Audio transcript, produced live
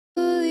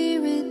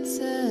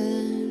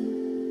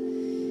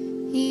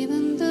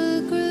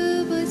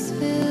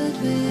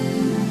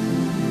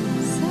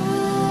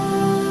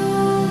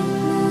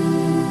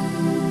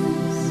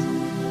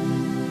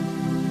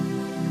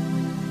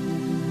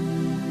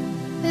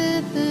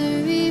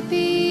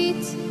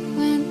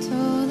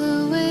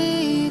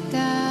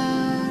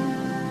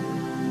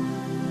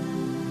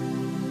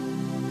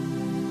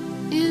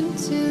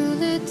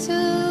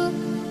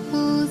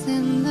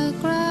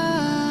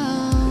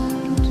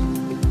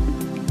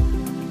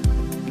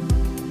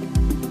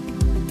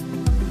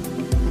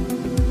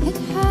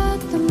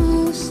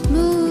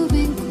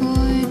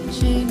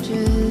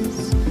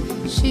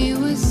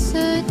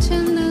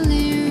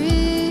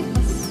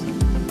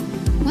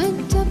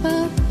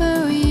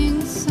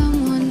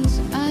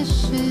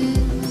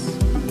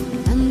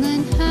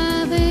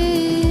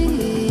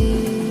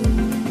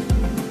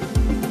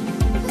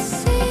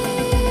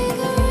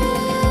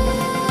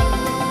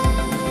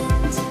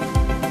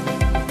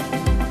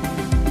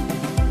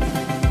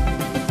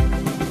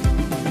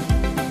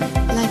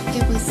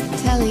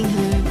telling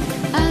her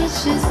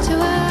ashes to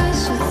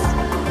ashes,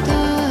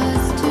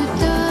 dust to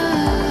dust.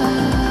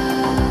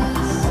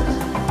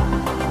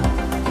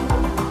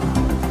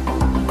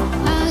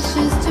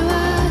 Ashes to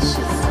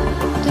ashes,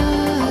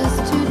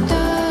 dust to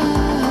dust.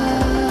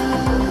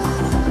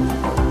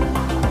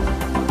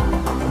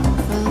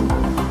 From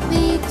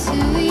me to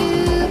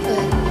you,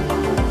 but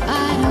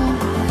I don't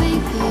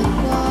think it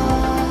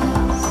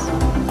was.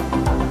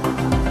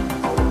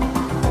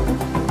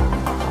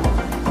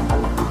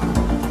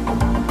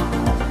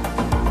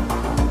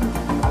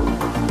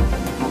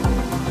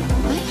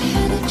 I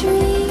had a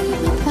dream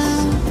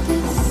about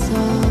this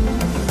song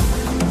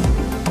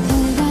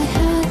that I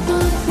had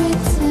not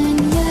written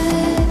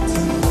yet.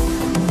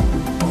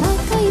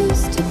 Like I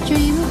used to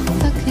dream of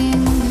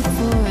fucking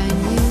before I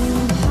knew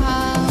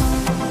how.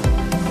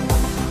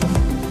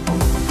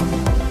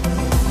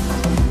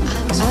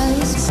 I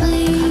was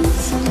playing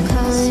some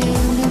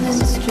kind of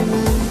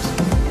instrument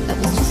that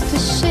was just a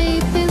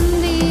shape in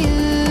the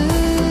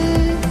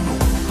earth.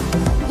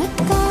 Like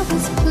I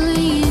was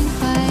playing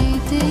by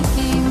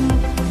digging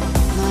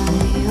my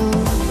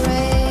own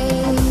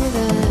grave,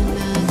 and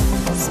I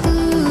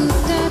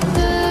scooped that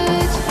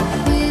dirt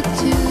with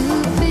 2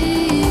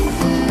 fingers.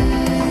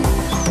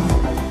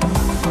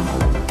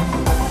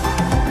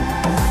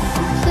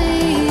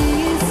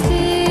 Placed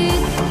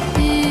it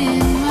in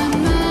my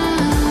mouth.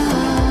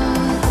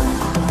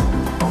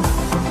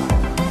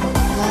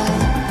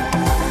 Like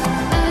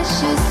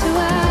ashes to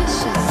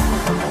ashes,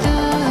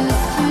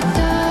 dust to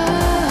dust.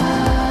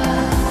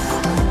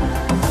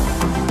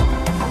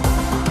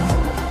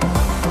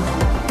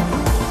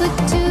 Put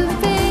 2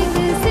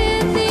 fingers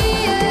in the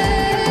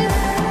earth,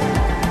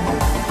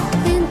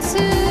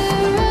 into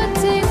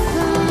rotting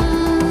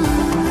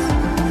plants,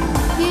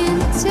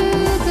 into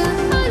the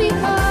honey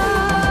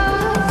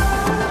pot,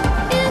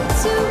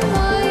 into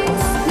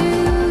moist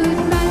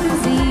nude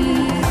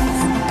magazines,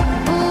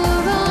 or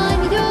on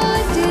your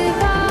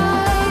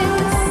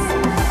device.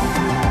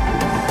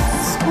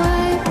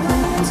 Swipe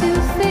with 2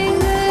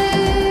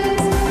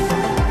 fingers,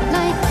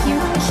 like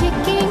you're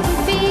kicking your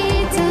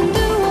feet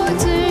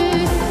underwater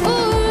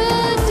or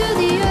under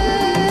the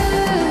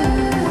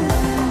earth,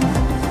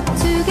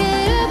 to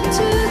get up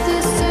to the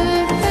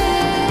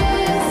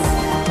surface.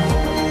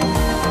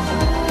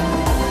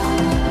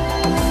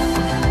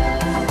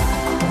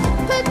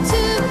 Put 2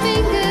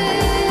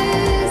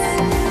 fingers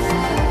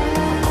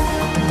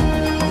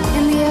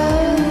in the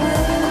earth,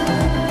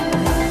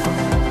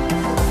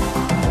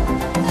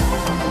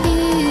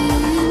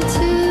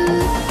 into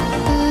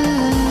the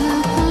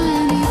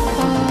honey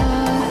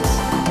pot.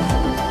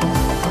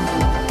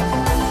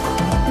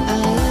 I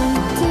am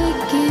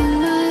digging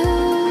my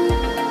own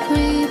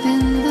grave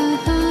in the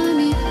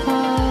honey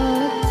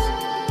pot.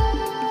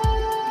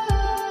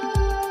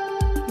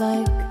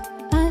 Like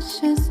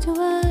ashes to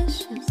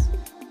ashes.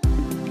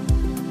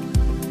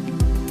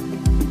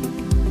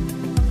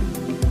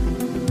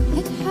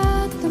 It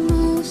had the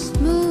most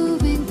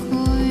moving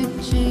chord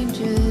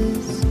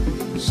changes.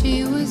 She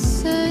was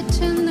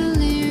certain the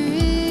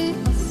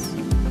lyrics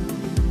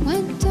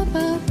went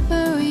about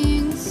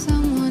burying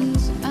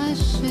someone's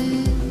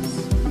ashes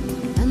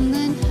and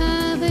then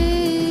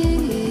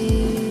having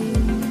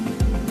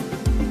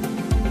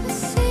a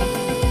cigarette.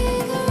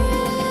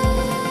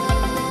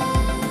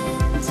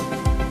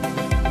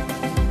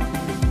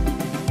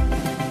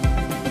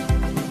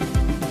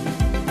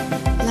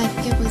 Like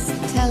it was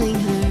telling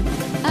her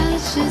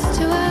ashes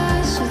to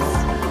ashes,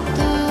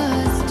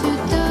 dust to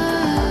dust.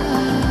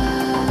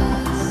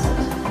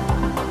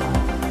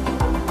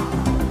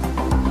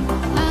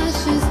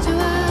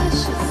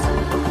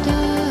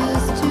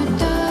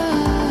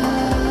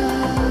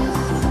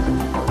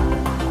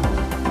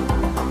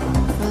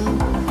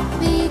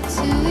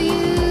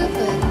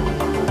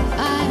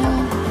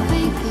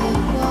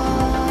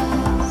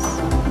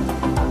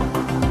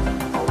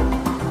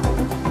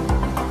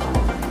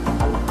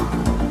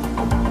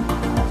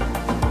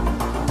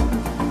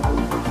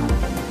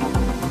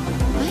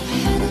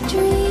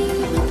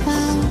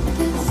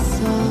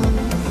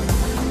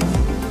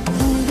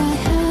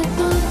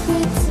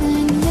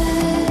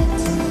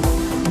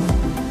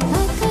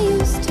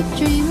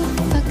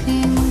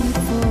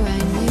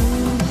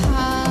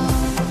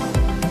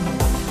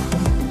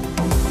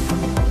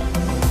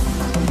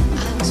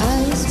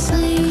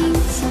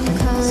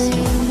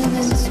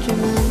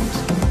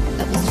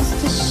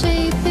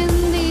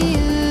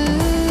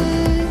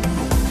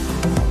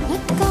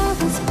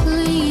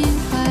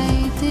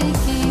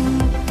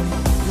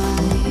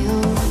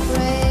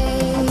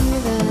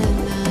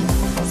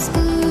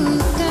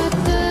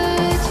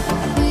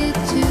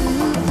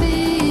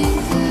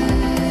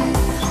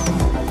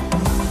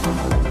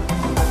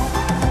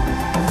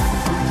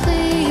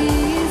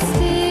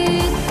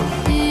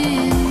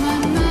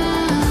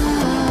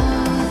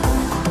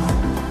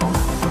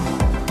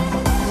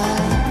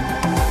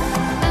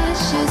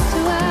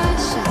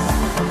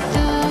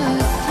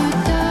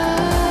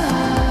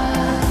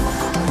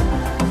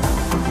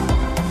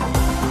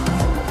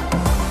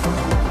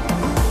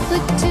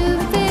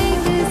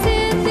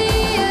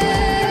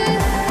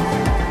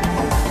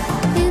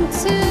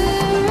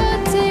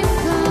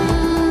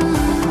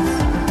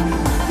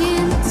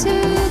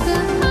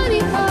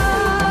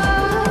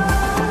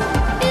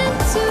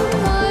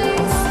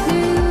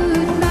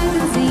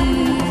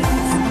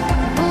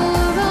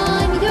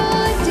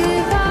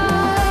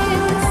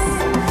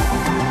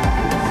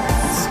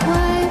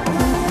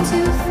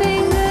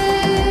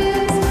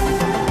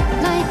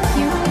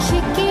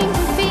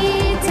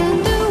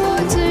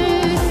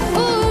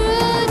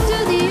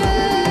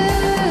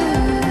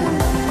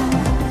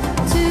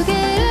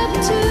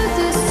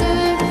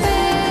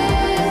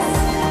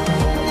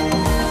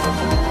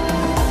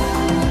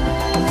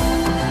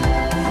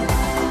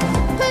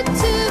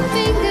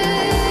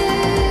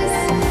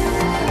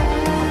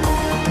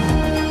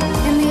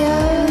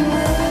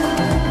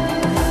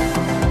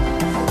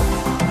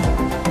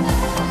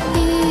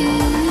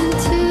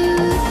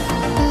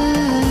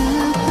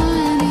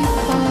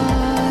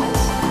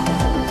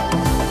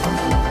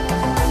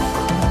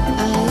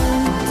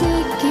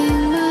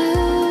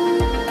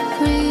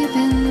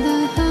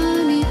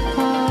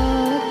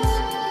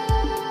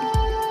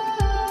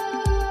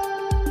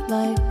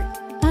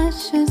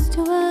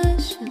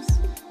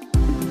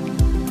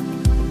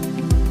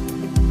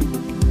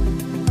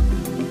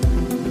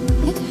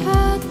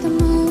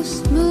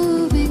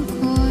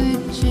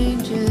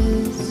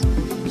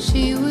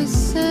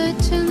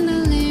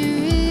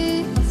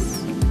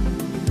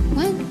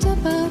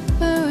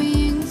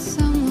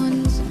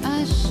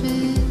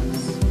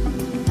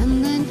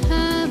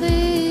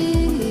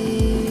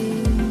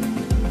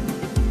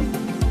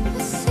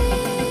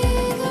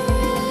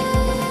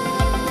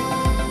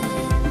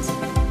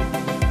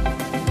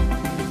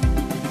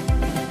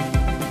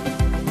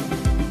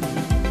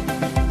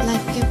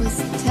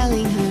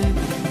 telling her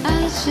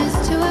ashes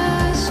to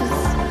ashes,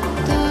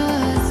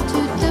 dust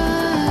to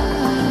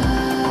dust,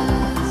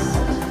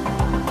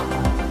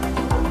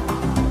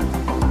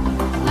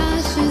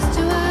 ashes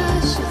to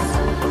ashes,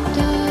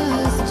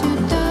 dust to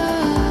dust,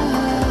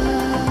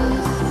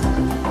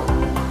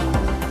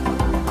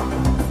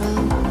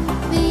 from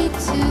me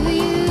to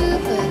you,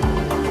 but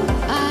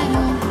I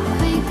don't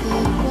think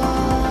it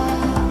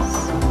was.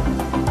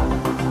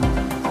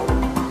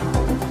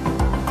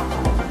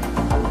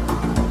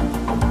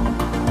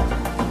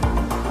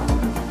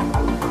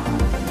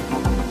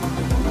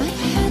 I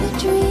had a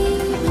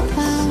dream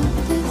about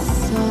this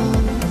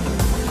song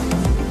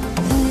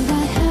that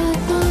I had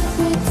not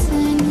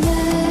written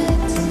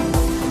yet.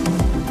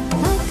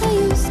 Like I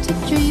used to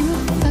dream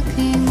of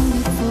fucking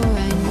before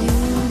I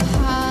knew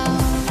how.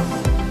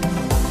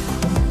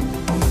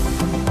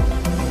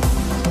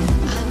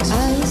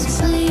 I was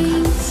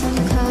playing some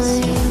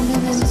kind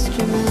of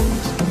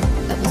instrument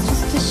that was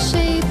just a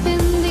shape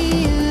in the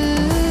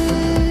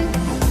earth.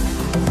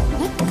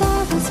 That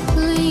God was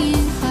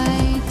playing by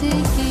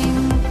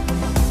digging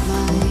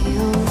my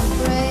own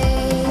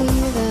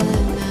grave,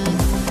 and I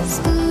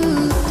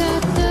scooped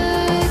up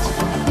dirt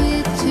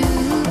with 2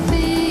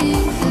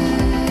 fingers,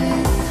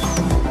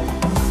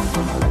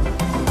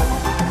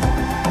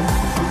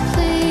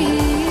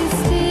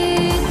 placed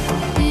it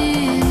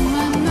in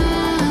my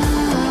mouth,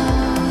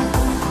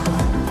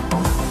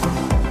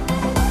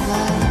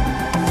 like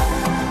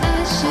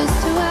ashes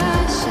to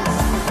ashes,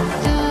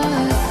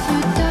 dust to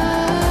dust.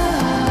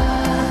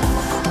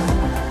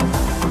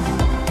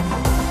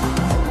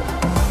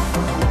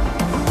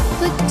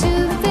 Put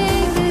 2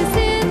 fingers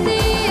in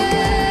the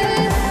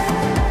earth,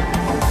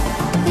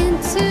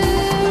 into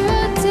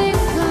rotting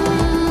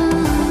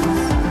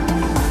plants,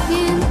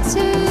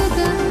 into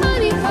the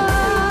honey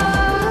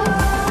pot,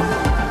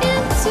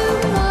 into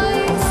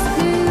moist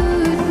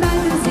food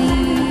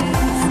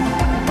magazines,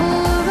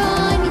 or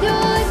on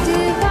your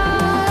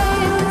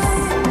device.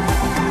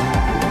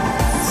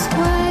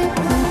 Swipe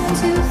with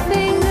 2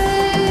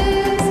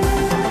 fingers,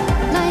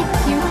 like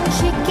you're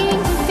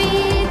kicking your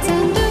feet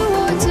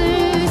underwater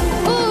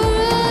or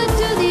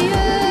under the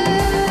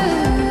earth,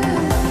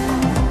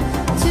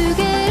 to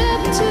get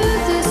up to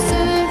the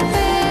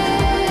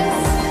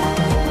surface.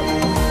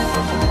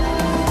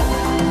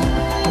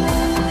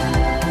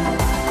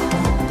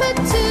 Put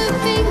 2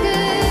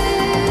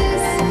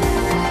 fingers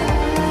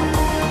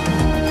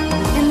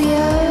in the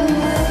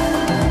earth,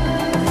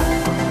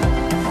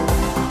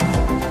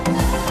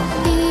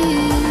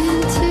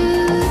 into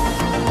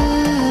the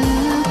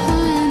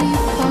honey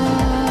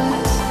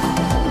pot.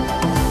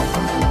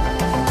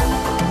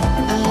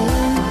 I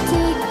am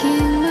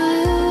digging my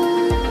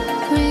own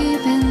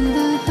grave in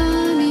the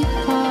honey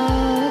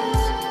pot,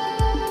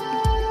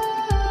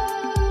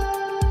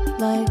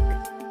 like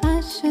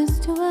ashes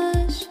to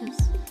ashes,